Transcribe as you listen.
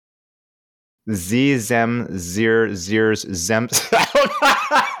Z Zem Zir Zirs Zems.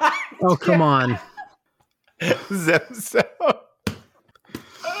 Oh, come on. Zemso.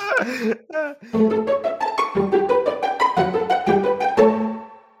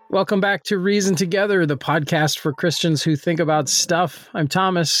 Welcome back to Reason Together, the podcast for Christians who think about stuff. I'm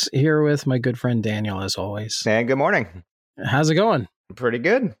Thomas, here with my good friend Daniel, as always. And good morning. How's it going? Pretty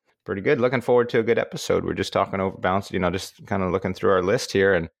good. Pretty good. Looking forward to a good episode. We're just talking over bounce, just kind of looking through our list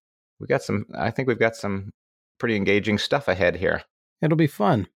here, and I think we've got some pretty engaging stuff ahead here. It'll be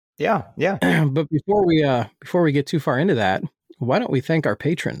fun. Yeah. But before we get too far into that, why don't we thank our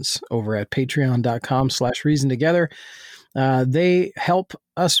patrons over at patreon.com/reasontogether. They help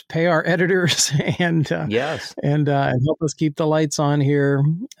us pay our editors and help us keep the lights on here.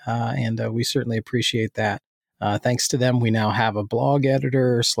 And we certainly appreciate that. Thanks to them, we now have a blog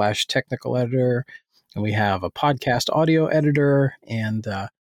editor / technical editor, and we have a podcast audio editor. And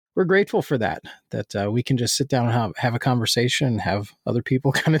we're grateful for that we can just sit down and have a conversation and have other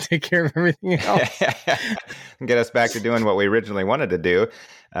people kind of take care of everything else. Get us back to doing what we originally wanted to do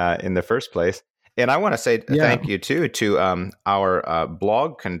in the first place. And I want to say thank you, too, to our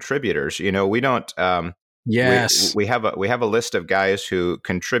blog contributors. We don't... Yes, we have a list of guys who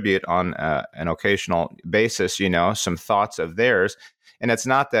contribute on an occasional basis, some thoughts of theirs. And it's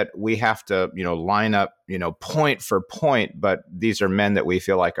not that we have to, line up, point for point, but these are men that we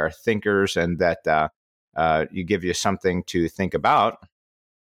feel like are thinkers and that you give you something to think about.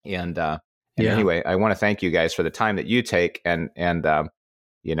 And anyway, I want to thank you guys for the time that you take and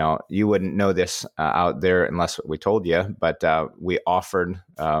you wouldn't know this out there unless we told you, but we offered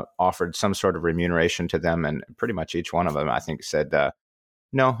some sort of remuneration to them, and pretty much each one of them, I think, said,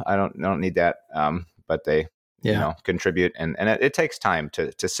 "No, I don't need that." But they, contribute, and it takes time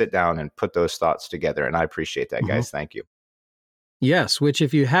to sit down and put those thoughts together, and I appreciate that, guys. Thank you. Yes, which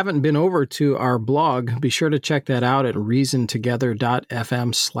if you haven't been over to our blog, be sure to check that out at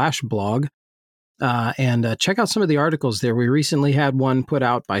reasontogether.fm/blog. And check out some of the articles there. We recently had one put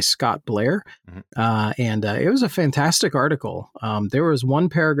out by Scott Blair, and it was a fantastic article. There was one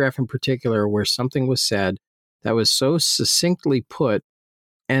paragraph in particular where something was said that was so succinctly put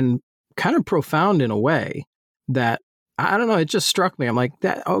and kind of profound in a way that, I don't know, it just struck me. I'm like,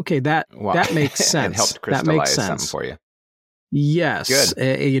 that makes sense. It helped crystallize that makes something sense for you. Yes. Good.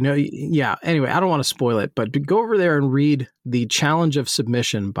 Anyway, I don't want to spoil it, but go over there and read The Challenge of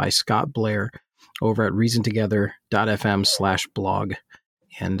Submission by Scott Blair over at reasontogether.fm/blog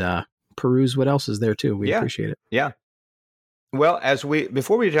and peruse what else is there too. We appreciate it. Yeah. Well,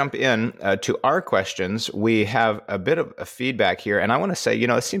 before we jump in to our questions, we have a bit of a feedback here. And I want to say,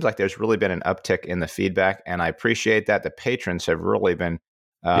 it seems like there's really been an uptick in the feedback, and I appreciate that. The patrons have really been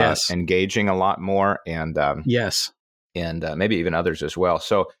engaging a lot more, and maybe even others as well.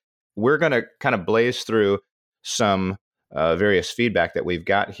 So we're going to kind of blaze through some various feedback that we've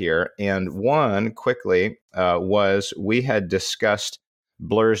got here. And one quickly was we had discussed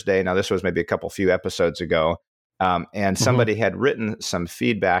Blur's Day. Now, this was maybe a few episodes ago. And somebody had written some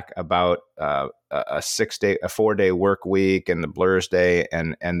feedback about a 4-day work week and the Blur's Day.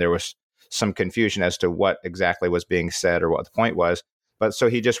 And there was some confusion as to what exactly was being said or what the point was. But so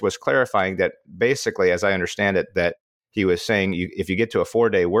he just was clarifying that basically, as I understand it, that he was saying if you get to a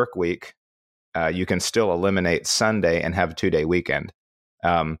 4-day work week, you can still eliminate Sunday and have a 2-day weekend.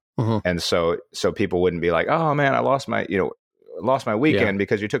 And so people wouldn't be like, oh man, I lost my weekend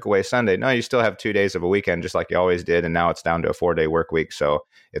because you took away Sunday. No, you still have 2 days of a weekend just like you always did. And now it's down to a 4-day work week. So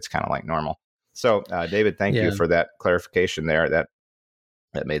it's kind of like normal. So David, thank you for that clarification there. That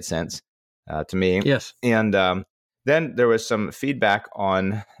made sense to me. Yes. And then there was some feedback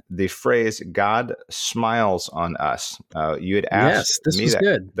on the phrase, God smiles on us. You had asked me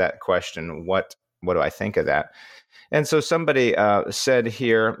that question. What do I think of that? And so somebody said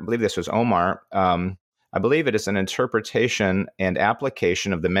here, I believe this was Omar, I believe it is an interpretation and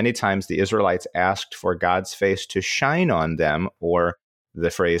application of the many times the Israelites asked for God's face to shine on them, or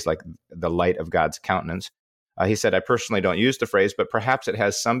the phrase like the light of God's countenance. He said, I personally don't use the phrase, but perhaps it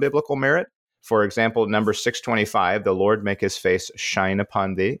has some biblical merit. For example, number 625, the Lord make his face shine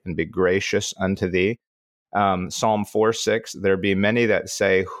upon thee and be gracious unto thee. Psalm 4:6, there be many that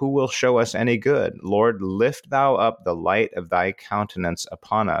say, who will show us any good? Lord, lift thou up the light of thy countenance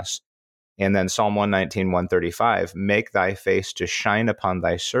upon us. And then Psalm 119, 135, make thy face to shine upon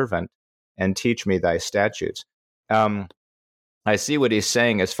thy servant and teach me thy statutes. I see what he's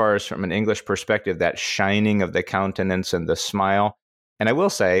saying as far as from an English perspective, that shining of the countenance and the smile. And I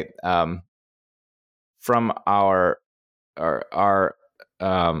will say, from our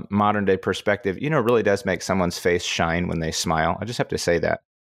modern day perspective, it really does make someone's face shine when they smile. I just have to say that.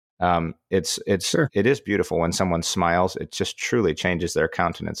 Sure. it is beautiful when someone smiles. It just truly changes their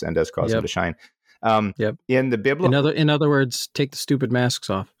countenance and does cause them to shine. Yep. In the biblical, in other words, take the stupid masks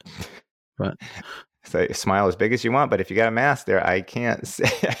off. But so smile as big as you want, but if you got a mask there, I can't say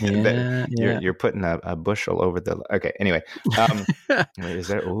you're putting a bushel over the. Okay, anyway, wait, is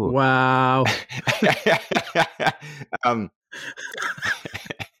there? Ooh. Wow.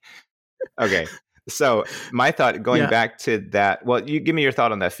 Okay, so my thought going back to that. Well, you give me your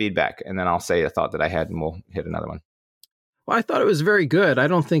thought on that feedback, and then I'll say a thought that I had, and we'll hit another one. Well, I thought it was very good. I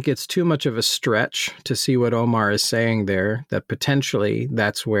don't think it's too much of a stretch to see what Omar is saying there, that potentially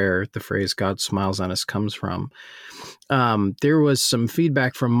that's where the phrase God smiles on us comes from. There was some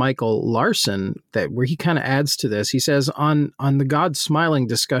feedback from Michael Larson where he kind of adds to this. He says, on the God smiling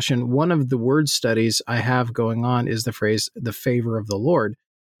discussion, one of the word studies I have going on is the phrase, the favor of the Lord,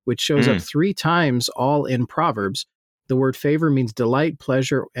 which shows up 3 times all in Proverbs. The word favor means delight,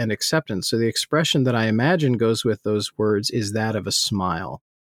 pleasure, and acceptance. So the expression that I imagine goes with those words is that of a smile.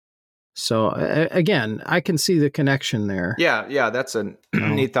 So again, I can see the connection there. Yeah, that's a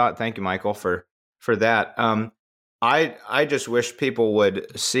neat thought. Thank you, Michael, for that. I just wish people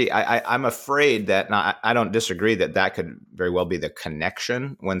would see. I'm afraid that I don't disagree that could very well be the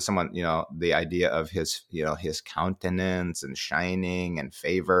connection when someone, the idea of his countenance and shining and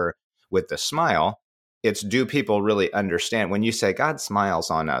favor with the smile. It's, do people really understand when you say God smiles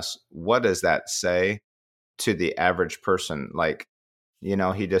on us? What does that say to the average person? Like,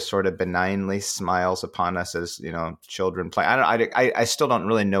 he just sort of benignly smiles upon us as, children play. I still don't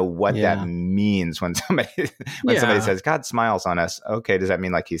really know what that means when somebody says God smiles on us. Okay, does that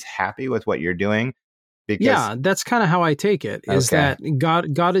mean like he's happy with what you're doing? Because, that's kind of how I take it, is that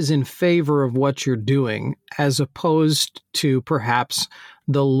God is in favor of what you're doing, as opposed to perhaps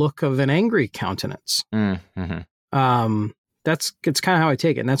the look of an angry countenance. Mm-hmm. It's kind of how I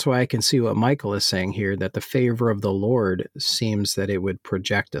take it. And that's why I can see what Michael is saying here, that the favor of the Lord seems that it would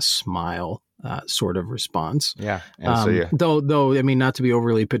project a smile sort of response. Yeah. And though, I mean, not to be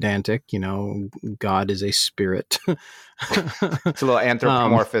overly pedantic, God is a spirit. It's a little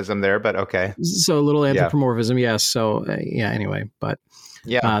anthropomorphism there, but okay. So a little anthropomorphism. Yes. So anyway, but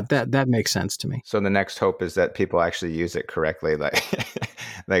that makes sense to me. So the next hope is that people actually use it correctly.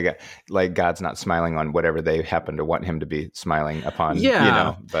 Like God's not smiling on whatever they happen to want him to be smiling upon.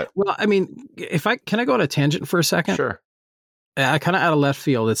 Yeah. But well, I mean, can I go on a tangent for a second? Sure. I kind of out of left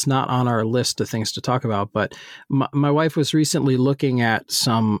field. It's not on our list of things to talk about, but my wife was recently looking at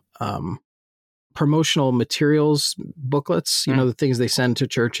some promotional materials booklets, the things they send to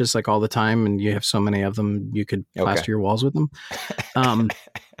churches like all the time, and you have so many of them, you could plaster your walls with them.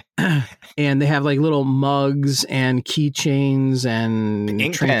 And they have like little mugs and keychains and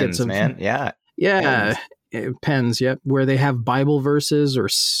ink pens, man. Yeah. Pens. Yep. Where they have Bible verses or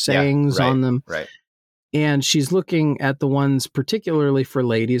sayings on them. Right. And she's looking at the ones particularly for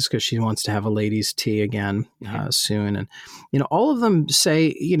ladies, because she wants to have a ladies' tea again soon. And, all of them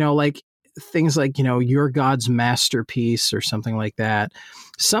say, like things like, you're God's masterpiece or something like that.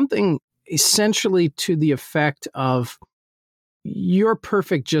 Something essentially to the effect of, you're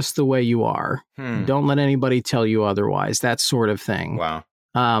perfect just the way you are. Don't let anybody tell you otherwise. That sort of thing. Wow.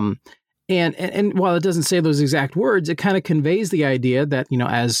 And while it doesn't say those exact words, it kind of conveys the idea that,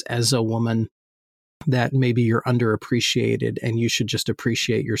 as a woman, that maybe you're underappreciated and you should just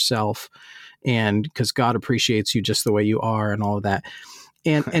appreciate yourself, and because God appreciates you just the way you are and all of that.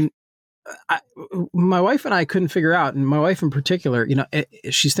 And my wife and I couldn't figure out, and my wife in particular,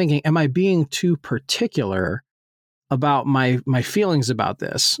 she's thinking, am I being too particular about my feelings about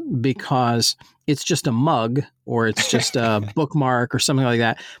this, because it's just a mug or it's just a bookmark or something like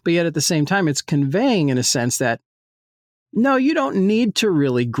that. But yet at the same time, it's conveying in a sense that, no, you don't need to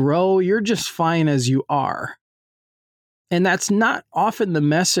really grow. You're just fine as you are. And that's not often the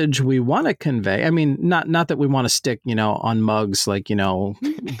message we want to convey. I mean, not that we want to stick, on mugs like,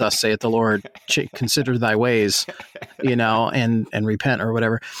 thus saith the Lord, consider thy ways, and repent or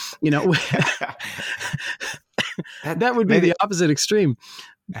whatever, that would be the opposite extreme.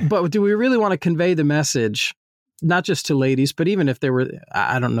 But do we really want to convey the message, not just to ladies, but even if there were,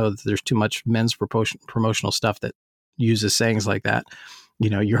 I don't know that there's too much men's promotional stuff that uses sayings like that.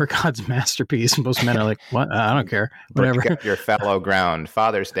 You're God's masterpiece. Most men are like, what? I don't care. Whatever. Break up your fallow ground.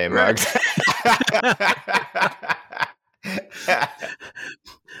 Father's Day mugs.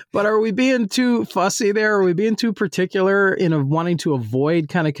 But are we being too fussy there? Are we being too particular in wanting to avoid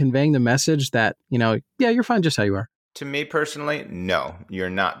kind of conveying the message that, you're fine just how you are? To me personally, no, you're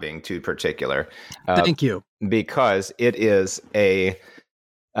not being too particular. Thank you. Because it is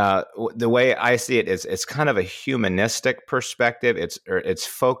The way I see it is, it's kind of a humanistic perspective. It's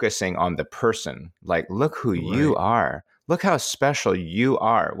focusing on the person. Like, look who you are. Look how special you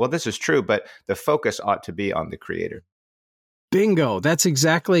are. Well, this is true, but the focus ought to be on the Creator. Bingo. That's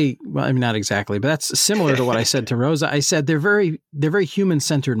exactly, well, I mean, not exactly, but that's similar to what I said to Rosa. I said they're very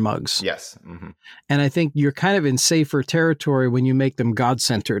human-centered mugs. Yes. Mm-hmm. And I think you're kind of in safer territory when you make them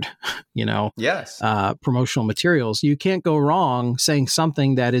God-centered, Yes. Promotional materials. You can't go wrong saying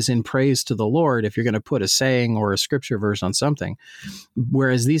something that is in praise to the Lord if you're going to put a saying or a scripture verse on something.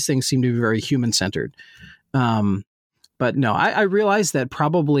 Whereas these things seem to be very human-centered. But no, I realize that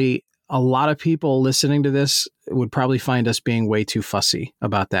probably a lot of people listening to this would probably find us being way too fussy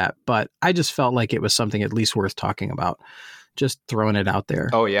about that. But I just felt like it was something at least worth talking about. Just throwing it out there.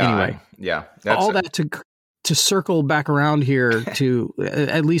 Oh, yeah. Anyway, All that to circle back around here to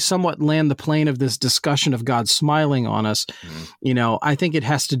at least somewhat land the plane of this discussion of God smiling on us. Mm-hmm. I think it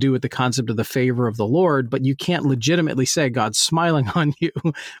has to do with the concept of the favor of the Lord, but you can't legitimately say God's smiling on you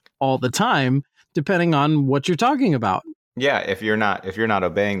all the time, depending on what you're talking about. Yeah, if you're not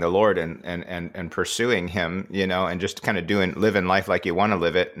obeying the Lord and pursuing Him, and just kind of living life like you want to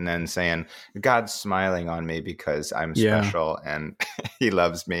live it, and then saying God's smiling on me because I'm special and He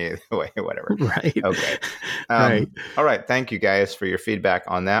loves me, whatever. Right. Okay. Right. All right. Thank you guys for your feedback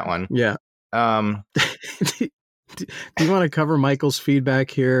on that one. Yeah. Do you want to cover Michael's feedback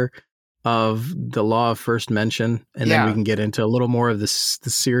here of the law of first mention, and then we can get into a little more of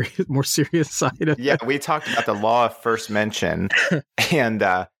the more serious side of it? Yeah, we talked about the law of first mention, and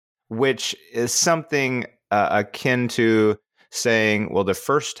which is something akin to saying, well, the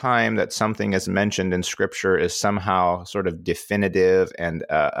first time that something is mentioned in Scripture is somehow sort of definitive and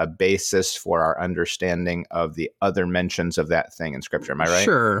a basis for our understanding of the other mentions of that thing in Scripture. Am I right?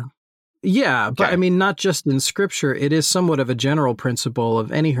 Sure. Yeah, but okay. I mean, not just in Scripture, it is somewhat of a general principle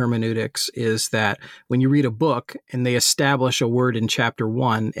of any hermeneutics is that when you read a book and they establish a word in chapter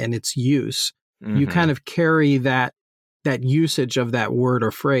 1 and its use, you kind of carry that usage of that word or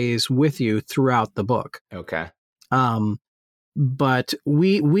phrase with you throughout the book. Okay. But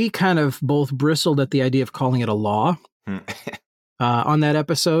we kind of both bristled at the idea of calling it a law on that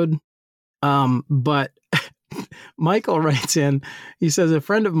episode. But Michael writes in, he says, a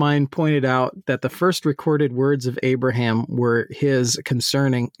friend of mine pointed out that the first recorded words of Abraham were his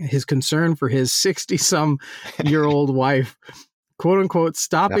concern for his 60-some-year-old wife, quote unquote,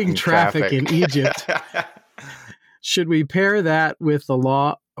 stopping traffic in Egypt. Should we pair that with the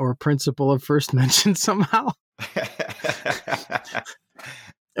law or principle of first mention somehow?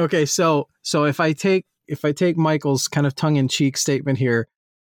 Okay, so if I take Michael's kind of tongue-in-cheek statement here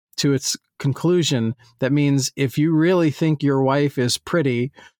to its conclusion, that means if you really think your wife is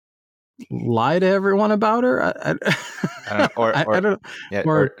pretty, lie to everyone about her.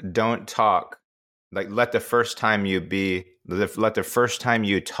 Or don't talk. Like let the first time you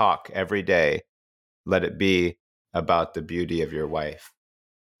talk every day, let it be about the beauty of your wife.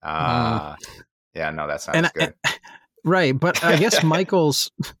 Yeah, no, that sounds good. Right, but I guess Michael's...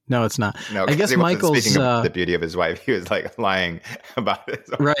 No, it's not. No, I guess Michael's... Speaking of the beauty of his wife, he was like lying about it.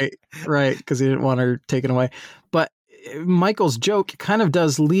 Right, because he didn't want her taken away. But Michael's joke kind of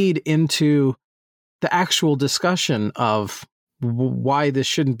does lead into the actual discussion of why this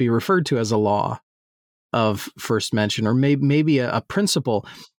shouldn't be referred to as a law of first mention, or maybe a principle,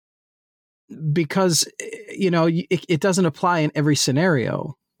 because, it doesn't apply in every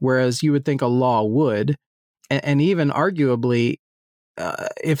scenario, whereas you would think a law would. And even arguably,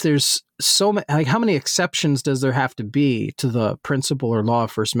 if there's so many, like how many exceptions does there have to be to the principle or law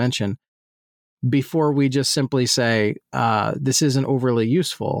of first mention before we just simply say this isn't overly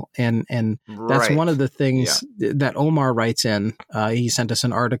useful? And that's one of the things that Omar writes in. He sent us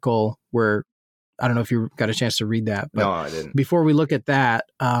an article where, I don't know if you got a chance to read that. But no, I didn't. Before we look at that,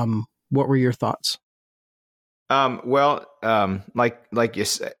 what were your thoughts? Like you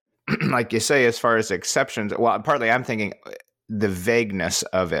said. Like you say, as far as exceptions, well, partly I'm thinking the vagueness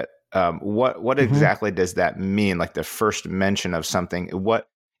of it. What exactly does that mean? Like the first mention of something,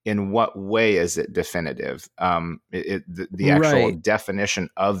 in what way is it definitive? The actual definition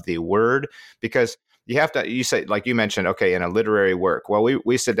of the word, because you say, like you mentioned, okay, in a literary work, well,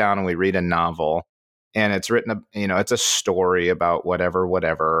 we sit down and we read a novel, and it's written, it's a story about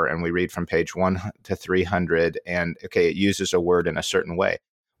whatever, and we read from page 1 to 300, and okay, it uses a word in a certain way.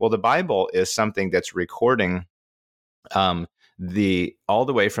 Well, the Bible is something that's recording all the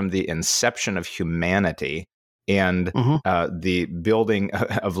way from the inception of humanity and the building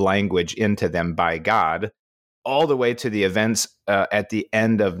of language into them by God, all the way to the events at the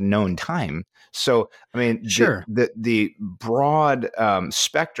end of known time. So, I mean, Sure. the broad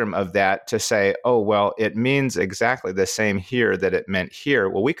spectrum of that to say, oh, well, it means exactly the same here that it meant here.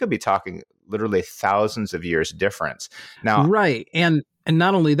 Well, we could be talking literally thousands of years difference. Now, Right. And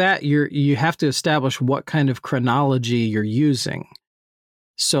not only that, you have to establish what kind of chronology you're using.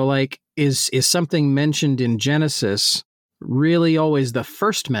 So like is something mentioned in Genesis really always the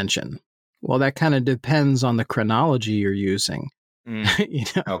first mention? Well, that kind of depends on the chronology you're using.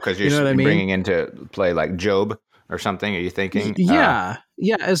 because you know what I mean? bringing into play like Job or something. Are you thinking? Yeah.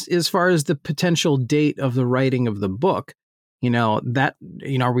 As far as the potential date of the writing of the book, that,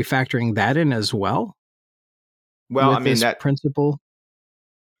 are we factoring that in as well? Well, I mean, that principle.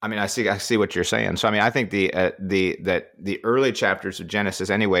 I mean, I see what you're saying. So, I mean, I think the early chapters of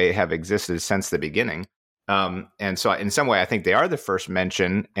Genesis anyway have existed since the beginning. And so in some way, I think they are the first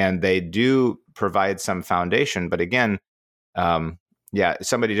mention, and they do provide some foundation. But again,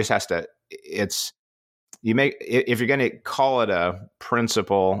 somebody just has to, if you're going to call it a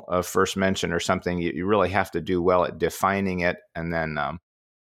principle of first mention or something, you really have to do well at defining it and then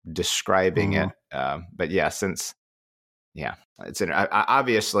describing it. But yeah, it's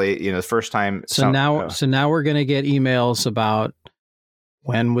obviously, the first time. So now we're going to get emails about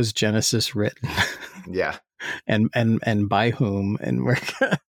when was Genesis written? Yeah. and by whom, and we're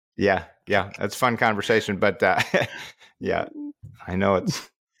yeah, that's a fun conversation. But yeah, I know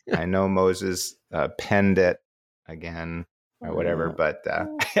Moses penned it again or whatever. But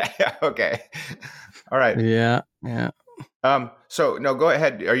okay, all right. Yeah. So no, go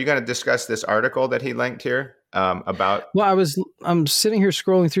ahead. Are you going to discuss this article that he linked here about? Well, I'm sitting here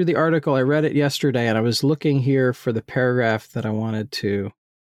scrolling through the article. I read it yesterday, and I was looking here for the paragraph that I wanted to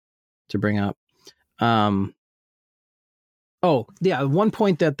bring up. One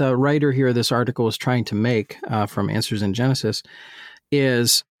point that the writer here of this article is trying to make from Answers in Genesis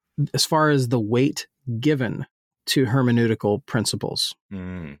is as far as the weight given to hermeneutical principles.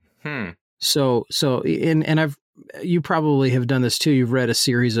 Mm-hmm. So you probably have done this too. You've read a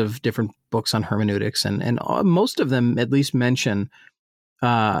series of different books on hermeneutics, and most of them at least mention,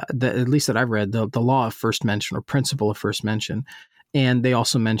 at least that I've read, the law of first mention or principle of first mention. And they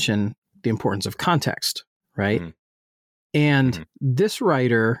also mention the importance of context, right? Mm-hmm. And this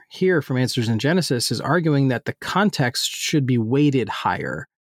writer here from Answers in Genesis is arguing that the context should be weighted higher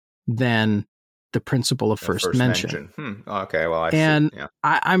than the principle of first mention. Okay, well,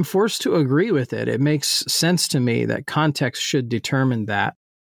 I'm forced to agree with it. It makes sense to me that context should determine that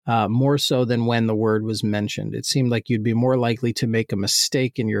more so than when the word was mentioned. It seemed like you'd be more likely to make a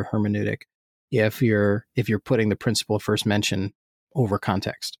mistake in your hermeneutic if you're putting the principle of first mention over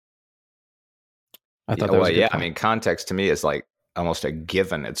context. I thought that was a good point. I mean, context to me is like almost a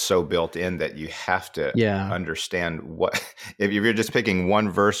given. It's so built in that you have to understand what, if you're just picking one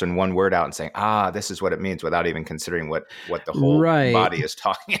verse and one word out and saying, this is what it means without even considering what the whole body is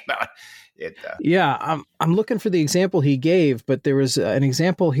talking about. I'm looking for the example he gave, but there was an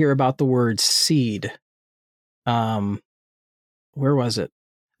example here about the word seed. Where was it?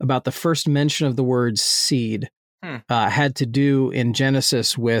 About the first mention of the word seed had to do in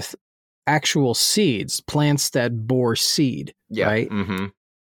Genesis with actual seeds, plants that bore seed, right? Mm-hmm.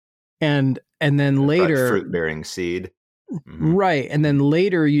 And then later, like fruit-bearing seed, right? And then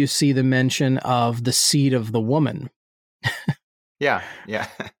later, you see the mention of the seed of the woman. yeah,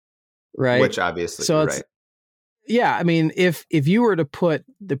 right. Which obviously, so it's, right. Yeah, I mean, if you were to put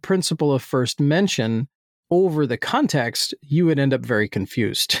the principle of first mention over the context, you would end up very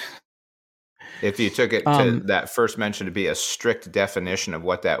confused. If you took it to that first mention to be a strict definition of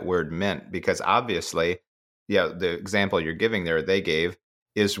what that word meant, because obviously, the example you're giving there, they gave,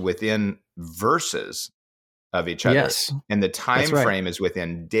 is within verses of each other. Yes. And the time frame is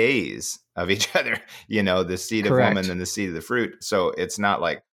within days of each other, the seed of woman and the seed of the fruit. So it's not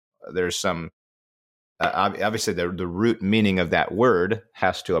like there's some, obviously the root meaning of that word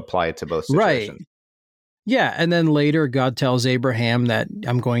has to apply to both situations. Right. Yeah, and then later God tells Abraham that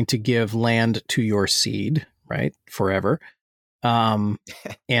I'm going to give land to your seed, right, forever. And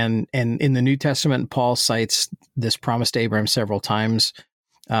in the New Testament, Paul cites this promise to Abraham several times.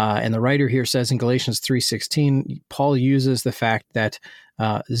 And the writer here says in Galatians 3:16, Paul uses the fact that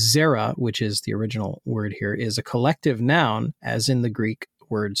zera, which is the original word here, is a collective noun, as in the Greek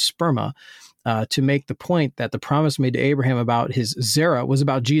word sperma, to make the point that the promise made to Abraham about his zera was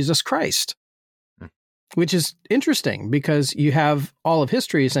about Jesus Christ. Which is interesting because you have all of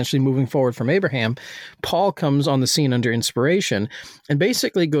history essentially moving forward from Abraham. Paul comes on the scene under inspiration and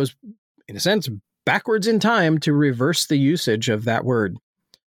basically goes, in a sense, backwards in time to reverse the usage of that word.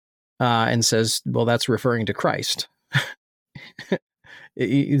 and says, well, that's referring to Christ.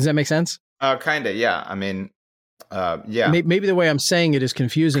 Does that make sense? Kind of, yeah. I mean, yeah. Maybe the way I'm saying it is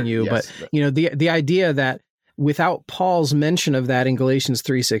confusing you, Yes, but the idea that without Paul's mention of that in Galatians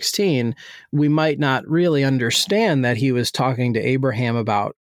 3:16, we might not really understand that he was talking to Abraham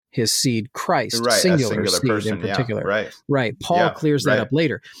about his seed, Christ, right, singular seed person, in particular. Yeah, right. Paul clears that up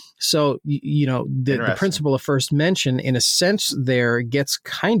later. So, the principle of first mention, in a sense, there gets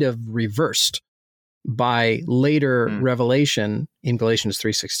kind of reversed by later revelation in Galatians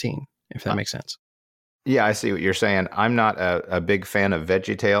 3:16, if that makes sense. Yeah, I see what you're saying. I'm not a big fan of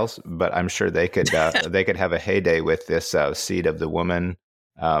VeggieTales, but I'm sure they could have a heyday with this seed of the woman,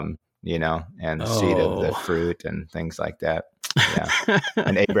 and seed of the fruit and things like that. Yeah,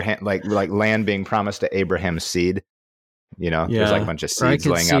 and Abraham, like land being promised to Abraham's seed. There's like a bunch of seeds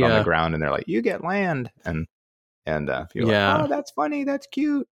laying out on the ground, and they're like, "You get land," and people are like, "Oh, that's funny, that's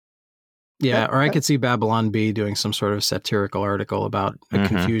cute." Yeah, or I could see Babylon Bee doing some sort of satirical article about a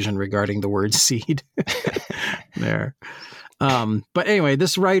confusion regarding the word seed there. But anyway,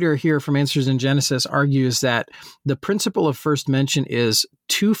 this writer here from Answers in Genesis argues that the principle of first mention is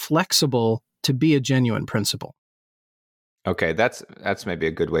too flexible to be a genuine principle. Okay, that's maybe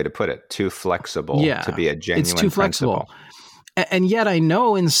a good way to put it. Too flexible to be a genuine it's too principle. Flexible. And yet I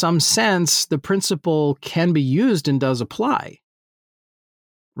know in some sense the principle can be used and does apply,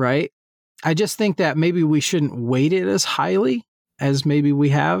 right? I just think that maybe we shouldn't weight it as highly as maybe we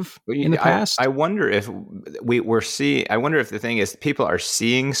have in the past. I wonder if I wonder if the thing is people are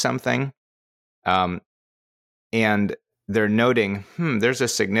seeing something, and they're noting, there's a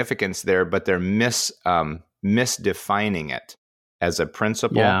significance there, but they're misdefining it as a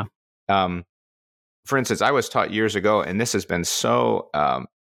principle. Yeah. For instance, I was taught years ago, and this has been so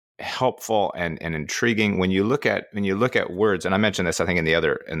helpful and intriguing when you look at words. And I mentioned this, I think, in the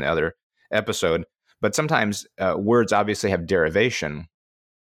other episode, but sometimes words obviously have derivation.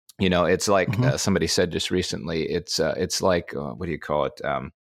 It's like somebody said just recently, it's like what do you call it,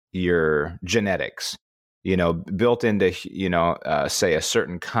 your genetics, built into say a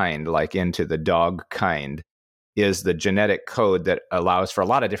certain kind, like into the dog kind, is the genetic code that allows for a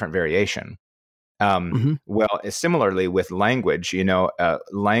lot of different variation. Well, similarly with language,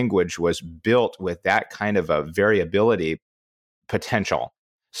 language was built with that kind of a variability potential.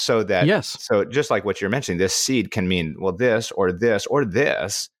 So that, so just like what you're mentioning, this seed can mean, well, this or this or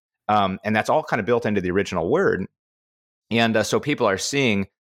this. And that's all kind of built into the original word. And so people are seeing,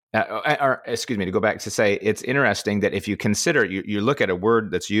 to go back to say, it's interesting that if you consider, you look at a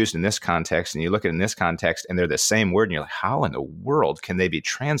word that's used in this context and you look at it in this context and they're the same word and you're like, how in the world can they be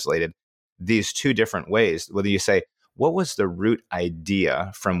translated these two different ways? Whether you say, what was the root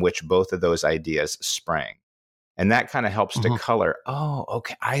idea from which both of those ideas sprang? And that kind of helps to color, oh,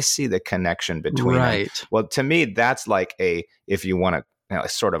 okay, I see the connection between them. Well, to me, that's like if you want to,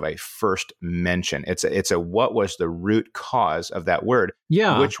 sort of a first mention. It's a what was the root cause of that word,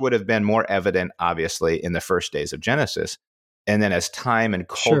 which would have been more evident, obviously, in the first days of Genesis. And then as time and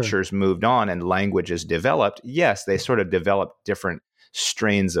cultures moved on and languages developed, yes, they sort of developed different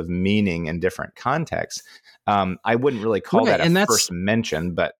strains of meaning in different contexts. I wouldn't really call that a first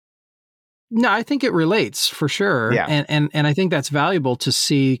mention, but no, I think it relates for sure. Yeah. And I think that's valuable to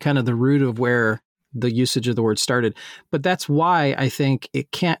see kind of the root of where the usage of the word started. But that's why I think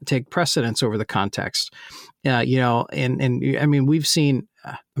it can't take precedence over the context. And I mean, we've seen,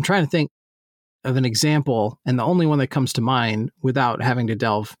 I'm trying to think of an example, and the only one that comes to mind without having to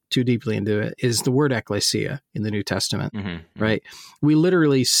delve too deeply into it is the word ecclesia in the New Testament, right? We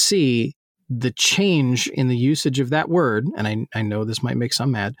literally see the change in the usage of that word. And I know this might make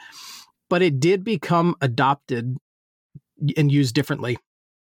some mad, but it did become adopted and used differently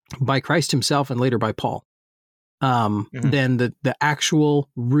by Christ himself and later by Paul than the actual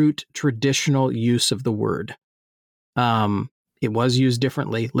root traditional use of the word. It was used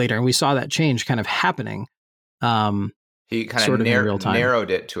differently later, and we saw that change kind of happening. He kind of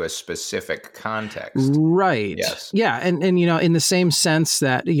narrowed it to a specific context. Right. Yes. Yeah. And in the same sense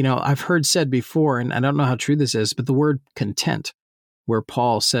that, I've heard said before, and I don't know how true this is, but the word content, where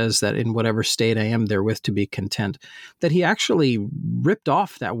Paul says that in whatever state I am therewith to be content, that he actually ripped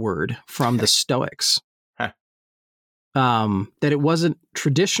off that word from the Stoics. That it wasn't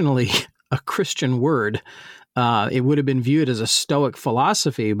traditionally a Christian word. It would have been viewed as a Stoic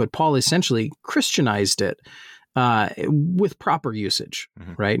philosophy, but Paul essentially Christianized it with proper usage,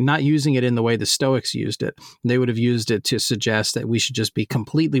 right? Not using it in the way the Stoics used it. They would have used it to suggest that we should just be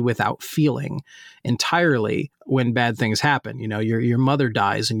completely without feeling entirely when bad things happen. Your mother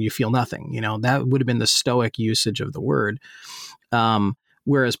dies and you feel nothing. That would have been the Stoic usage of the word.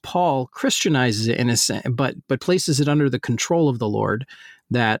 whereas Paul Christianizes it in a sense, but places it under the control of the Lord,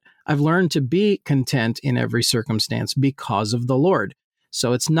 that I've learned to be content in every circumstance because of the Lord.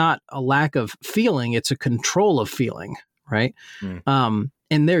 So it's not a lack of feeling, it's a control of feeling, right? And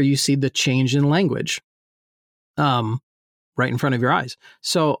there you see the change in language right in front of your eyes.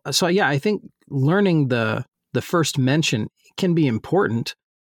 So yeah, I think learning the first mention can be important,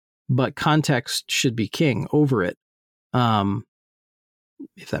 but context should be king over it,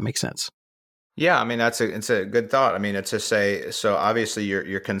 if that makes sense. Yeah, I mean it's a good thought. I mean, it's to say, so obviously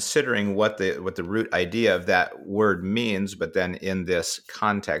you're considering what the root idea of that word means, but then in this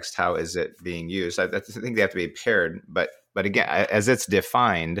context, how is it being used? I think they have to be paired. But again, as it's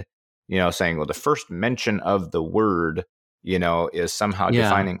defined, saying, well, the first mention of the word, is somehow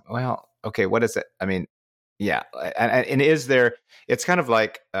defining. Well, okay, what is it? I mean, yeah, and is there? It's kind of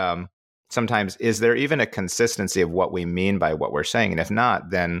like sometimes, is there even a consistency of what we mean by what we're saying? And if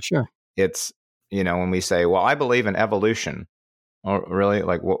not, then sure, it's when we say, well, I believe in evolution. Oh, really?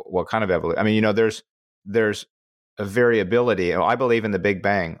 Like what kind of evolution? I mean, there's a variability. Oh, I believe in the Big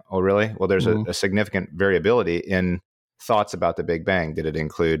Bang. Oh, really? Well, there's a significant variability in thoughts about the Big Bang. Did it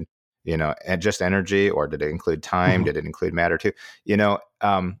include, just energy, or did it include time? Did it include matter too? And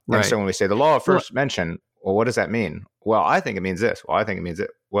so when we say the law of first mention, well, what does that mean? Well, I think it means this. Well, I think it means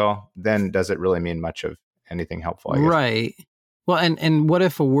it. Well, then does it really mean much of anything helpful? I guess. Right. Well, and what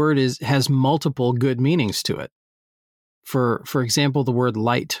if a word has multiple good meanings to it? For example, the word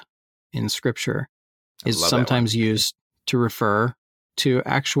light in Scripture is sometimes used to refer to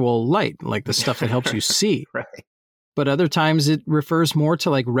actual light, like the stuff that helps you see. Right. But other times it refers more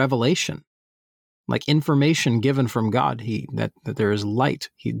to like revelation, like information given from God. That there is light.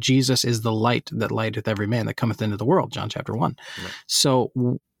 Jesus is the light that lighteth every man that cometh into the world. John chapter 1. Right.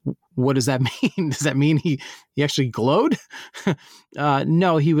 So what does that mean? Does that mean he actually glowed?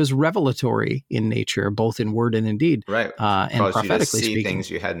 No, he was revelatory in nature, both in word and in deed. Right. And prophetically you to see speaking. Things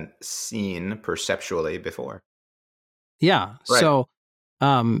you hadn't seen perceptually before. Yeah. Right. So,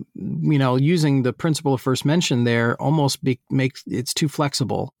 using the principle of first mention there almost makes it's too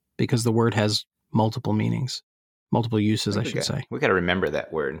flexible because the word has multiple meanings, multiple uses, I should say. We got to remember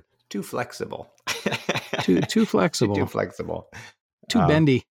that word. Too flexible. Too flexible. Too flexible. Too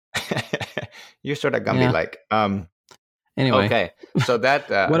bendy. You're sort of Gumby-like. Anyway. Okay. So that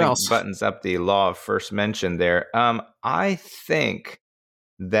what else buttons up the law of first mention there. I think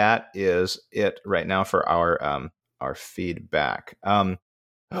that is it right now for our feedback.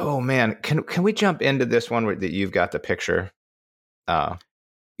 Oh man, can we jump into this one that you've got the picture?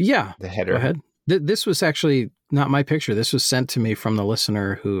 Yeah. The header. Go ahead. This was actually not my picture. This was sent to me from the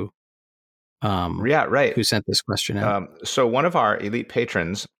listener who who sent this question in. So one of our elite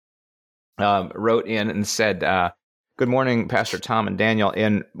patrons wrote in and said, good morning, Pastor Tom and Daniel.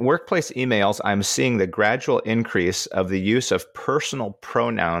 In workplace emails, I'm seeing the gradual increase of the use of personal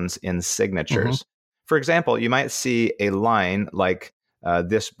pronouns in signatures. For example, you might see a line like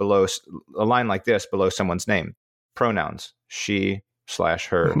this below someone's name. Pronouns,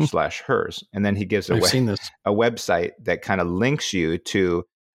 she/her/hers. And then he gives a website that kind of links you to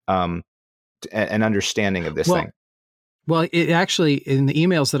an understanding of this thing. Well, it actually, in the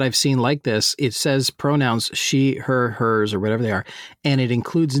emails that I've seen like this, it says pronouns she, her, hers, or whatever they are, and it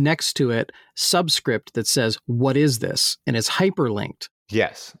includes next to it subscript that says, what is this? And it's hyperlinked.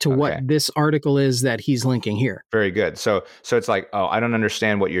 Yes. To what this article is that he's linking here. Very good. So it's like, oh, I don't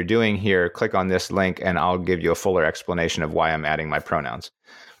understand what you're doing here. Click on this link and I'll give you a fuller explanation of why I'm adding my pronouns.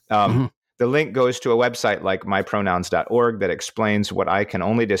 The link goes to a website like mypronouns.org that explains what I can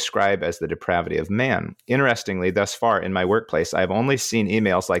only describe as the depravity of man. Interestingly, thus far in my workplace, I've only seen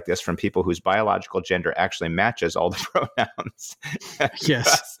emails like this from people whose biological gender actually matches all the pronouns.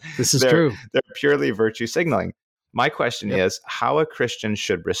 Yes, this is true. They're purely virtue signaling. My question is how a Christian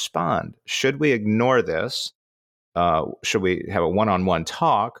should respond. Should we ignore this? Should we have a one-on-one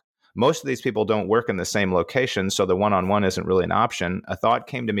talk? Most of these people don't work in the same location, so the one-on-one isn't really an option. A thought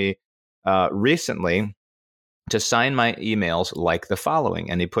came to me recently to sign my emails like the following.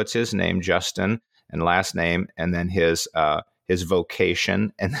 And he puts his name, Justin, and last name, and then his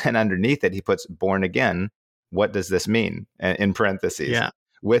vocation. And then underneath it, he puts born again. What does this mean? In parentheses. Yeah.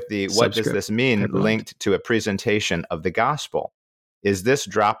 With the what does this mean linked to a presentation of the gospel. Is this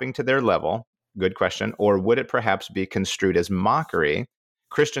dropping to their level? Good question. Or would it perhaps be construed as mockery?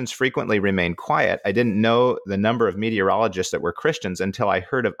 Christians frequently remain quiet. I didn't know the number of meteorologists that were Christians until I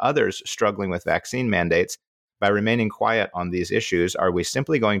heard of others struggling with vaccine mandates. By remaining quiet on these issues, are we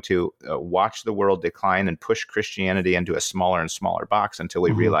simply going to watch the world decline and push Christianity into a smaller and smaller box until we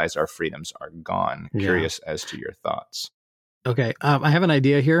realize our freedoms are gone? Curious as to your thoughts. Okay. I have an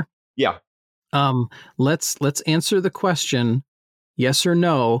idea here. Yeah. Let's answer the question, yes or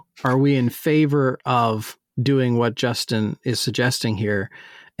no. Are we in favor of doing what Justin is suggesting here?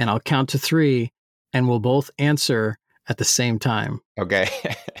 And I'll count to 3 and we'll both answer at the same time. Okay.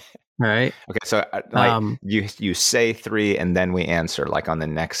 All right. Okay. So you say 3 and then we answer like on the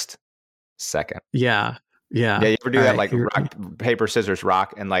next second. Yeah. Yeah, you ever do that, like rock, paper, scissors,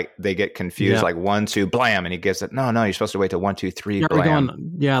 rock, and like they get confused, like 1, 2, blam, and he gives it. No, you're supposed to wait till 1, 2, 3,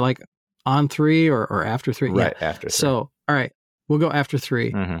 blam. Like on 3 or after 3. Right, after 3. So, all right, we'll go after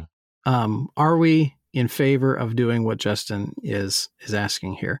 3. Mm-hmm. Are we in favor of doing what Justin is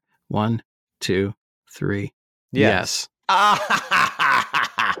asking here? 1, 2, 3. Yes.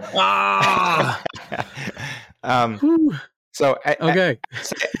 So okay,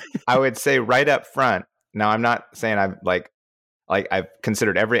 I would say right up front. Now, I'm not saying I've I've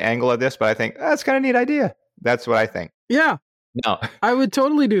considered every angle of this, but I think that's kind of a neat idea. That's what I think. Yeah. No, I would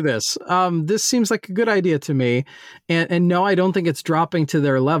totally do this. This seems like a good idea to me. And no, I don't think it's dropping to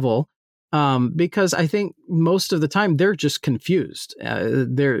their level. Because I think most of the time they're just confused.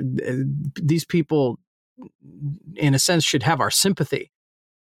 These people, in a sense, should have our sympathy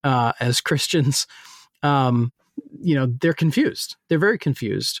as Christians. They're confused. They're very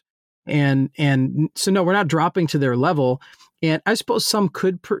confused. And so, no, we're not dropping to their level. And I suppose some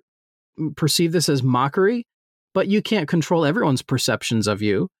could perceive this as mockery, but you can't control everyone's perceptions of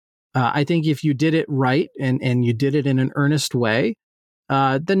you. I think if you did it right and you did it in an earnest way,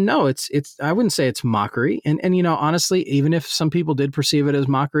 then no, it's I wouldn't say it's mockery. And honestly, even if some people did perceive it as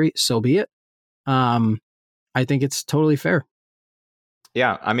mockery, so be it. I think it's totally fair.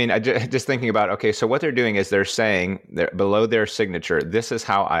 Yeah, I mean, just thinking about, okay, so what they're doing is they're saying below their signature, this is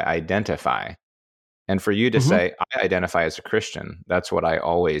how I identify. And for you to say, I identify as a Christian, that's what I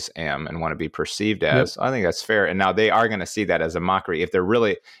always am and want to be perceived as. Yep. I think that's fair. And now they are going to see that as a mockery if they're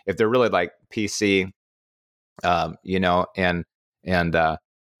really like PC, then you're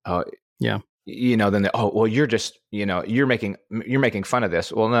making fun of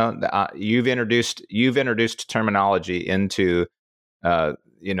this. Well, no, you've introduced terminology into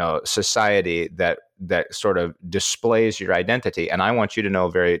society that sort of displays your identity, and I want you to know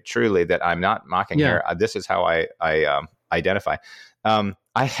very truly that I'm not mocking here. This is how I identify. I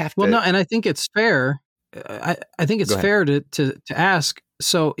have to. Well, no, and I think it's fair. I think it's fair to ask.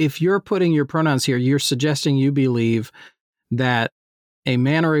 So, if you're putting your pronouns here, you're suggesting you believe that a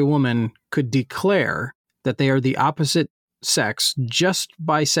man or a woman could declare that they are the opposite sex just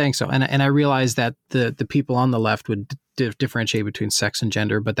by saying so. And I realize that the people on the left would differentiate between sex and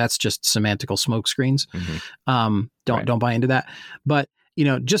gender, but that's just semantical smokescreens. Don't buy into that. But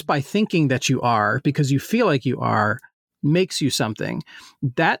just by thinking that you are, because you feel like you are, makes you something.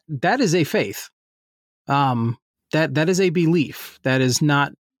 That is a faith. That is a belief. That is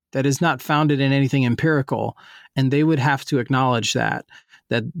not founded in anything empirical. And they would have to acknowledge that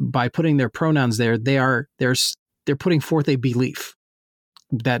by putting their pronouns there, they're putting forth a belief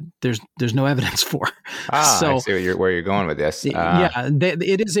that there's no evidence for. So, I see where you're going with this.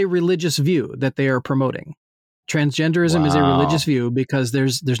 It is a religious view that they are promoting. Transgenderism is a religious view because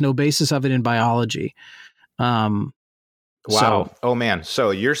there's no basis of it in biology. Wow. Oh man.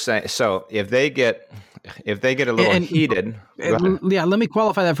 So you're saying, if they get a little heated. Let me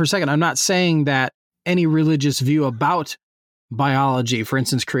qualify that for a second. I'm not saying that any religious view about biology, for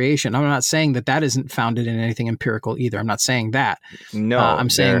instance, creation, I'm not saying that isn't founded in anything empirical either. I'm not saying that. No, I'm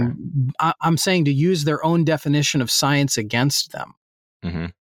saying to use their own definition of science against them.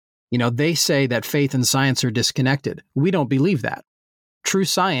 Mm-hmm. They say that faith and science are disconnected. We don't believe that. True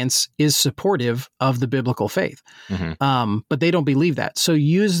science is supportive of the biblical faith, but they don't believe that. So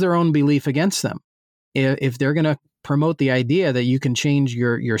use their own belief against them. If they're going to promote the idea that you can change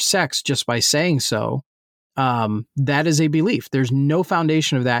your sex just by saying so, that is a belief. There's no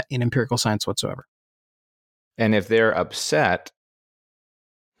foundation of that in empirical science whatsoever. And if they're upset,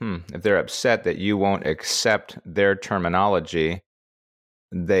 that you won't accept their terminology,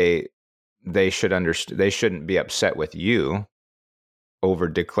 they should understand. They shouldn't be upset with you over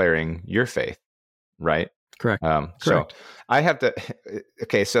declaring your faith, right? Correct. Correct. So I have to.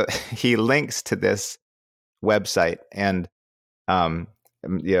 Okay, so he links to this website, and was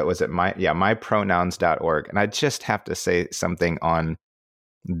it mypronouns.org, and I just have to say something on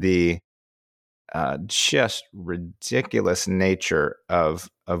the just ridiculous nature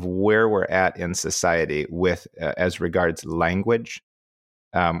of where we're at in society with as regards language.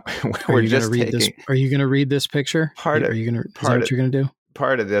 Are you going to read this picture? Is that what you're going to do?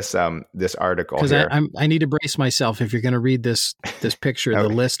 part of this this article Because here. I need to brace myself if you're going to read this picture, the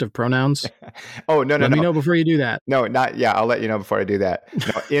list of pronouns. Oh, no. Let me know before you do that. No, not yeah. I'll let you know before I do that.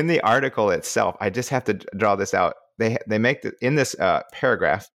 No, in the article itself, I just have to draw this out. They make in this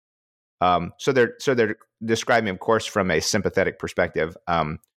paragraph. So they're describing, of course, from a sympathetic perspective.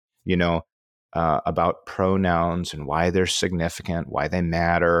 About pronouns and why they're significant, why they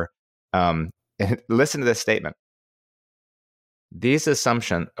matter. And listen to this statement. These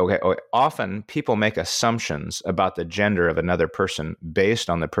assumptions, often people make assumptions about the gender of another person based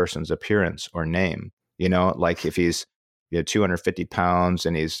on the person's appearance or name. Like if he's 250 pounds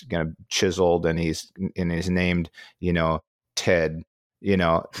and he's chiseled and he's named, Ted,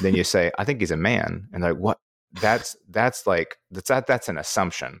 then you say, I think he's a man. And like, what? That's an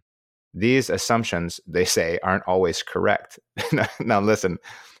assumption. These assumptions, they say, aren't always correct. Now listen,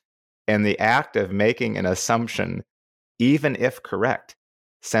 and the act of making an assumption, even if correct,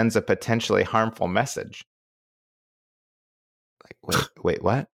 sends a potentially harmful message. Like, wait,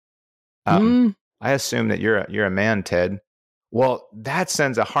 what? I assume that you're a man, Ted. Well, that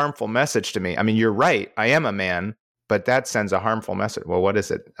sends a harmful message to me. I mean, you're right. I am a man, but that sends a harmful message. Well, what is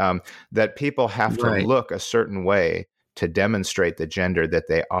it? That people have to look a certain way to demonstrate the gender that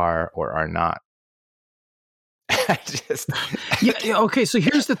they are or are not. Okay, so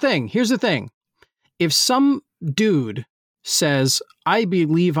here's the thing. If some dude says, I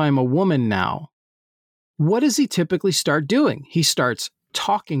believe I'm a woman now, what does he typically start doing? He starts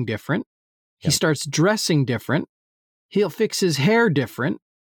talking different. He starts dressing different. He'll fix his hair different.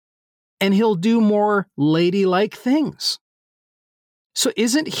 And he'll do more ladylike things. So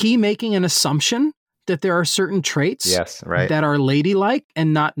isn't he making an assumption that there are certain traits that are ladylike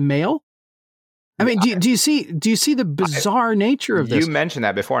and not male? I mean, do you see the bizarre nature of this? You mentioned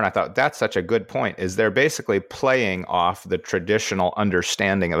that before, and I thought that's such a good point. Is they're basically playing off the traditional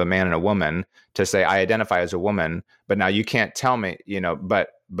understanding of a man and a woman to say, I identify as a woman, but now you can't tell me, but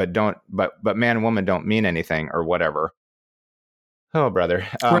man and woman don't mean anything or whatever. Oh, brother.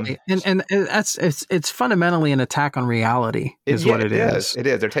 Right. And it's fundamentally an attack on reality is what it is. It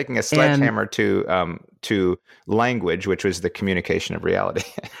is. They're taking a sledgehammer to language, which was the communication of reality.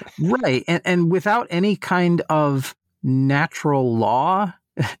 Right. And without any kind of natural law,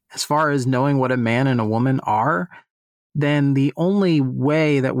 as far as knowing what a man and a woman are, then the only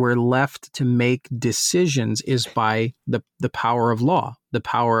way that we're left to make decisions is by the power of law, the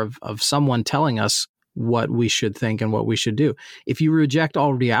power of someone telling us what we should think and what we should do. If you reject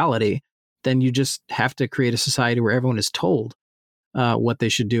all reality, then you just have to create a society where everyone is told what they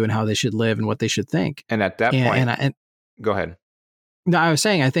should do and how they should live and what they should think. And at that point, go ahead. No, I was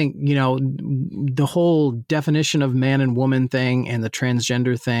saying, I think, the whole definition of man and woman thing and the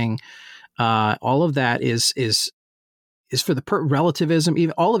transgender thing, all of that is for the relativism.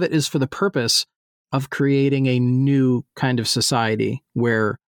 Even all of it is for the purpose of creating a new kind of society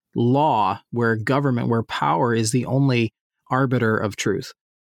where law, where government, where power is the only arbiter of truth.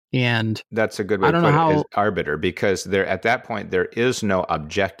 And that's a good way to put it, is arbiter, because there at that point there is no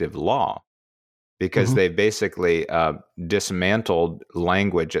objective law, because they've basically dismantled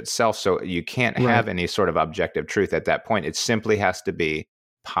language itself. So you can't have any sort of objective truth at that point. It simply has to be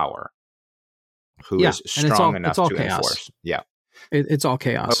power, who is strong enough to enforce. Yeah, it's all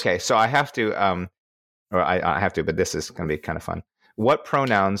chaos. Okay, so I have to, I have to, but this is going to be kind of fun. What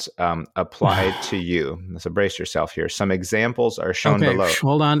pronouns apply to you? So brace yourself here. Some examples are shown below.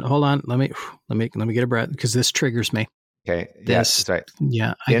 Hold on. Let me get a breath, because this triggers me. Okay. Yes. That's right.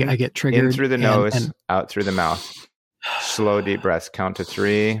 Yeah. I get triggered. In through the nose, out through the mouth. Slow, deep breaths. Count to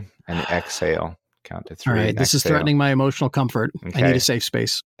 3 and exhale. Count to 3. All right. This is threatening my emotional comfort. Okay. I need a safe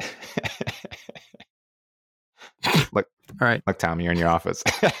space. Look. All right. Look, Tom, you're in your office.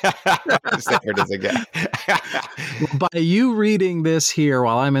 As sacred as it gets. By you reading this here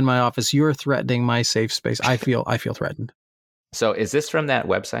while I'm in my office, you're threatening my safe space. I feel threatened. So is this from that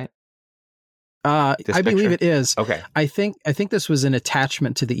website? I believe it is. Okay. I think this was an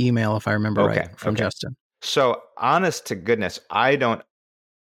attachment to the email, if I remember right, from Justin. So honest to goodness,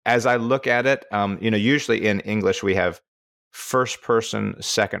 as I look at it, usually in English we have first person,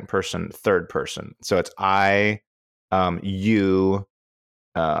 second person, third person. So it's I, you,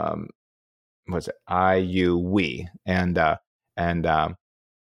 was it I, you, we, and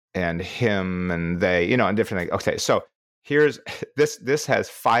him and they, and different things. Okay, so here's this has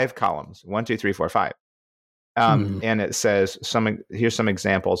 5 columns, 1, 2, 3, 4, 5, and it says here's some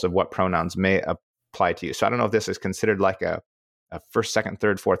examples of what pronouns may apply to you. So I don't know if this is considered like a first, second,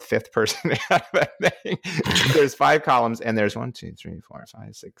 third, fourth, fifth person. There's 5 columns, and there's 1, 2, 3, 4,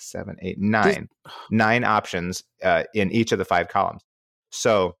 5, 6, 7, 8, 9 options in each of the 5 columns.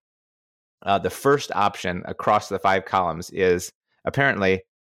 So the first option across the 5 columns is apparently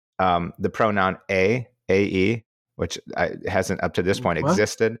the pronoun ae, which hasn't up to this point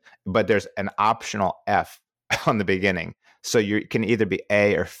existed, but there's an optional F on the beginning. So you can either be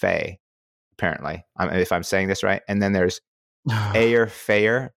A or Faye, apparently, if I'm saying this right. And then there's A or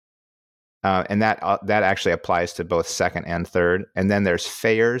Fayer, and that actually applies to both second and third. And then there's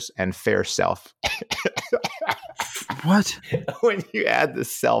Fayers and Fair Self. What? When you add the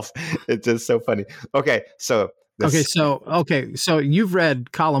self, it's just so funny. Okay, so you've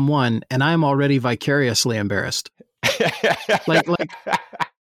read column 1, and I'm already vicariously embarrassed. like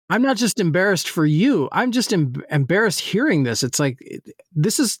I'm not just embarrassed for you. I'm just embarrassed hearing this. It's like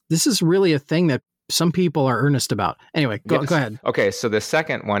this is really a thing that some people are earnest about. Anyway, go ahead. Okay, so the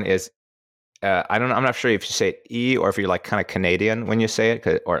second one is I don't know. I'm not sure if you say E or if you're like kind of Canadian when you say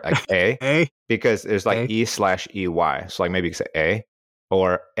it, or like A, A, because there's like E/EY. So like maybe you can say A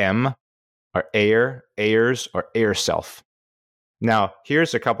or M or Ayer, Ayers, or Ayer Self. Now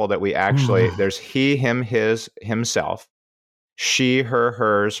here's a couple that we actually there's he, him, his, himself, she, her,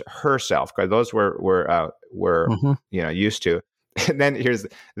 hers, herself. Because those we're used to. And then here's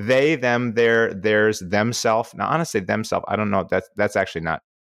they, them, their, theirs, themself. Now honestly, themself. I don't know. That's actually not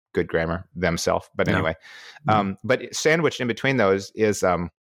good grammar, themself. But anyway, but sandwiched in between those is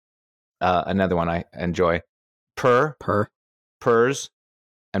another one I enjoy: per, pers,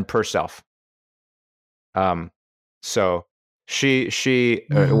 and perself. So she.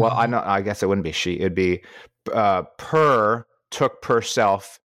 Well, I guess it wouldn't be she. It'd be per took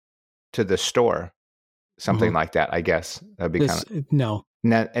perself to the store, something like that. I guess that'd be kind of no.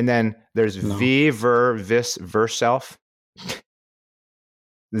 And then there's v, ver, vis, verself.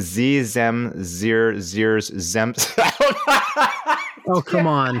 Z, zem, zir, zirs, zems. Oh, come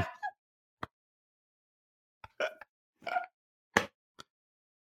on.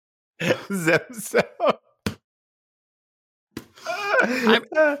 Zemself.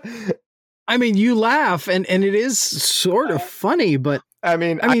 I mean, you laugh, and it is sort of funny, but I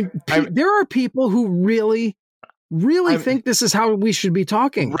mean, there are people who really think this is how we should be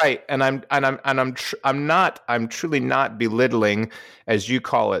talking, right? And I'm truly not belittling, as you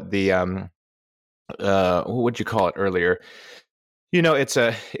call it, the what would you call it earlier? You know, it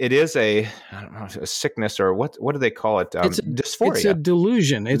is a I don't know, a sickness, or what do they call it? Dysphoria. It's a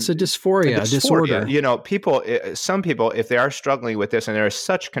delusion. It's a dysphoria, disorder. You know, some people, if they are struggling with this and there is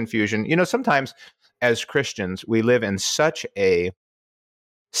such confusion, you know, sometimes as Christians, we live in such a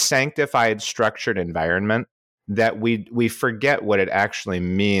sanctified, structured environment that we forget what it actually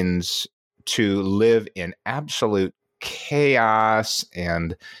means to live in absolute chaos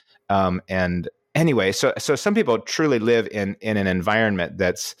and anyway, so some people truly live in an environment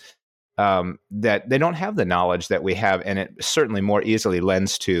that's that they don't have the knowledge that we have, and it certainly more easily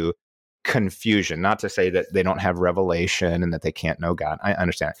lends to confusion. Not to say that they don't have revelation and that they can't know God. I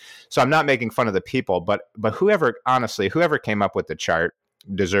understand. So I'm not making fun of the people, but whoever came up with the chart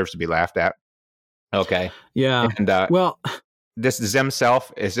deserves to be laughed at. Okay. Yeah. And well, this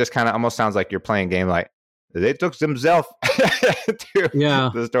themself is just kind of almost sounds like you're playing a game like they took themself to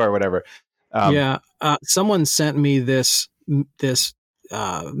the store or whatever. Someone sent me this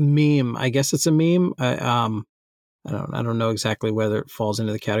meme. I guess it's a meme. I don't know exactly whether it falls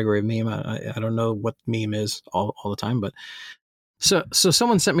into the category of meme. I don't know what meme is all the time, but so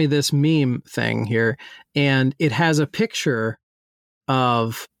someone sent me this meme thing here, and it has a picture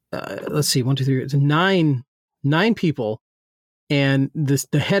of let's see, 1, 2, 3, it's nine people, and the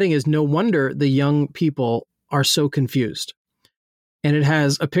heading is "No wonder the young people are so confused." And it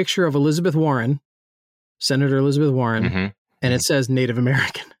has a picture of Elizabeth Warren, Senator Elizabeth Warren, and it says Native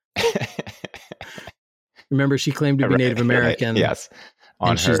American. Remember, she claimed to be Native American. Yes.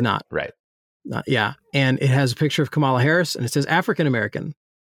 And she's not. Right. Yeah. And it has a picture of Kamala Harris, and it says African American.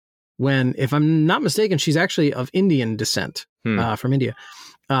 When, if I'm not mistaken, she's actually of Indian descent, from India.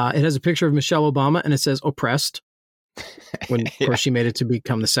 It has a picture of Michelle Obama, and it says oppressed. When, of course, she made it to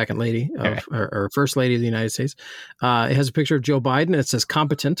become the second lady of, or first lady of the United States. It has a picture of Joe Biden, and it says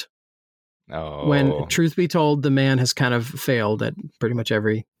competent. Oh. When, truth be told, the man has kind of failed at pretty much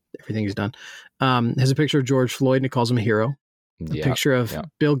everything he's done. It has a picture of George Floyd, and it calls him a hero. A picture of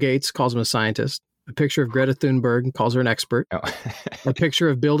Bill Gates, calls him a scientist. A picture of Greta Thunberg, and calls her an expert. Oh. A picture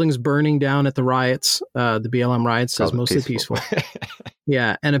of buildings burning down at the riots, the BLM riots, says mostly peaceful.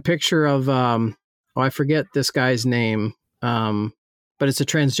 Yeah, and a picture of I forget this guy's name, but it's a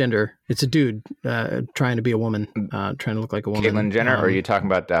transgender. It's a dude trying to be a woman, trying to look like a woman. Caitlyn Jenner, or are you talking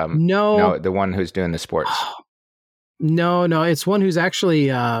about no, the one who's doing the sports? No, it's one who's actually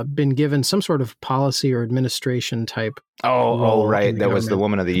been given some sort of policy or administration type. Oh, right. That was the government.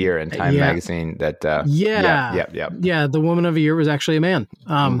 Woman of the Year in Time magazine. That yeah. The Woman of the Year was actually a man.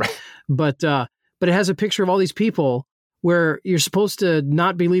 But it has a picture of all these people where you're supposed to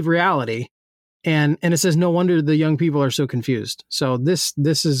not believe reality, and it says no wonder the young people are so confused. So this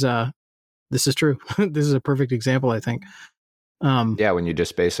is true. This is a perfect example, I think. When you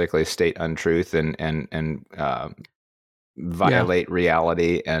just basically state untruth and violate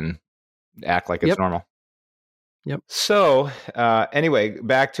reality and act like it's normal. Yep. So anyway,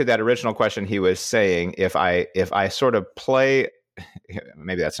 back to that original question. He was saying, if I sort of play,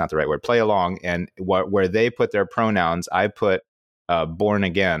 maybe that's not the right word, play along, and where they put their pronouns, I put born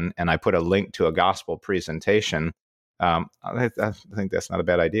again, and I put a link to a gospel presentation. I think that's not a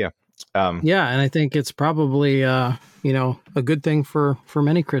bad idea. And I think it's probably a good thing for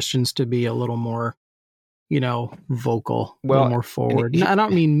many Christians to be a little more vocal, a little more forward. I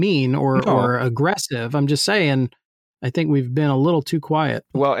don't mean mean or aggressive. I'm just saying, I think we've been a little too quiet.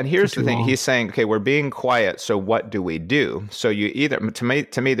 Well, and here's the thing. Long. He's saying, okay, we're being quiet. So what do we do? So you either,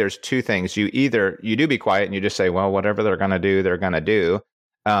 to me, there's two things. You do be quiet and you just say, well, whatever they're going to do, they're going to do.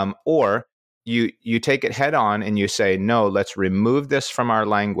 Or you take it head on and you say, no, let's remove this from our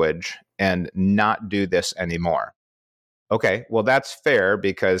language and not do this anymore. Okay, well, that's fair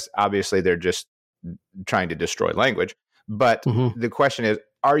because obviously they're just trying to destroy language. But the question is,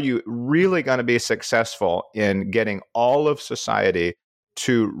 are you really going to be successful in getting all of society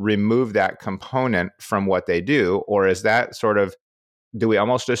to remove that component from what they do? Or is that sort of, do we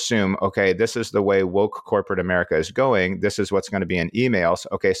almost assume, okay, this is the way woke corporate America is going. This is what's going to be in emails.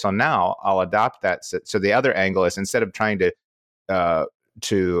 Okay, so now I'll adopt that. So the other angle is, instead of trying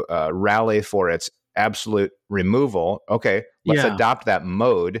to rally for its absolute removal, okay, let's adopt that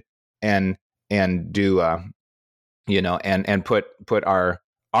mode and do and put our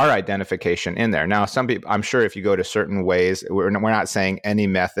identification in there. Now, some people, I'm sure if you go to certain ways, we're not saying any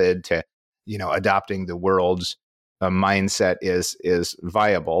method to adopting the world's mindset is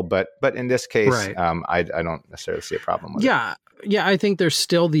viable, but in this case, right. I don't necessarily see a problem with it. Yeah, I think there's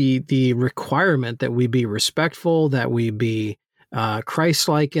still the requirement that we be respectful, that we be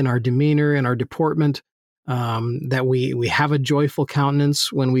Christ-like in our demeanor and our deportment, that we have a joyful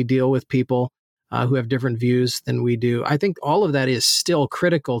countenance when we deal with people who have different views than we do. I think all of that is still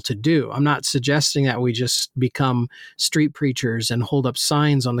critical to do. I'm not suggesting that we just become street preachers and hold up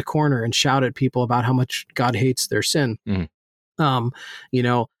signs on the corner and shout at people about how much God hates their sin.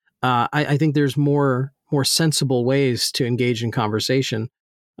 I think there's more sensible ways to engage in conversation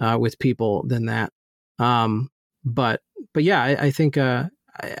with people than that. But yeah, I think I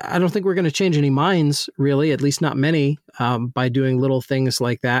don't think we're going to change any minds, really, at least not many, by doing little things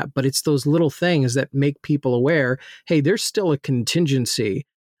like that. But it's those little things that make people aware, hey, there's still a contingency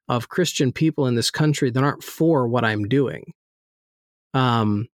of Christian people in this country that aren't for what I'm doing.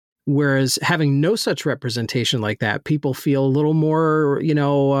 Whereas having no such representation like that, people feel a little more,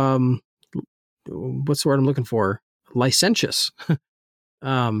 what's the word I'm looking for? Licentious.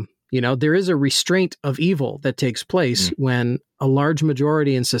 There is a restraint of evil that takes place when a large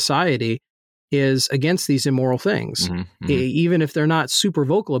majority in society is against these immoral things. Even if they're not super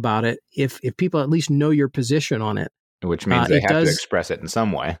vocal about it, if people at least know your position on it. Which means they have to express it in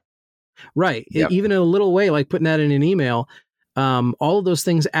some way. Right. Yep. Even in a little way, like putting that in an email, all of those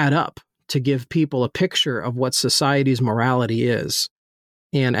things add up to give people a picture of what society's morality is.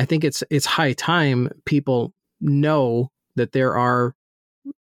 And I think it's high time people know that there are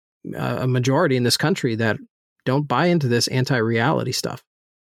a majority in this country that don't buy into this anti-reality stuff.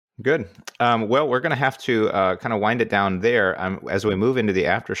 Good. Well, we're going to have to kind of wind it down there. As we move into the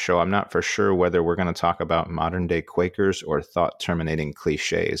after show, I'm not for sure whether we're going to talk about modern day Quakers or thought-terminating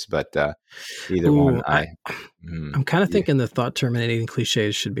cliches, but either one. I'm kind of thinking the thought-terminating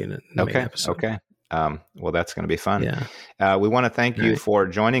cliches should be in the main episode. Okay. Well, that's going to be fun. Yeah. We want to thank you for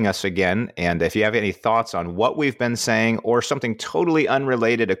joining us again. And if you have any thoughts on what we've been saying or something totally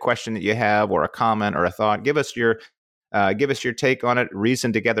unrelated, a question that you have or a comment or a thought, give us your take on it.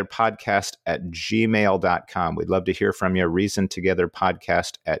 reasontogetherpodcast@gmail.com. We'd love to hear from you.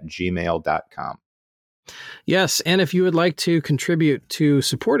 reasontogetherpodcast@gmail.com. Yes, and if you would like to contribute to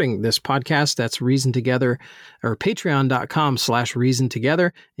supporting this podcast, that's Reason Together or patreon.com/Reason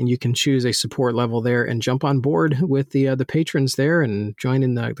Together, and you can choose a support level there and jump on board with the patrons there and join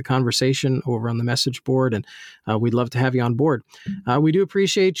in the conversation over on the message board, and we'd love to have you on board. We do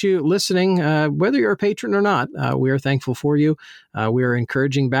appreciate you listening, whether you're a patron or not. We are thankful for you. We are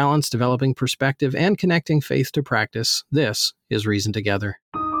encouraging balance, developing perspective, and connecting faith to practice. This is Reason Together.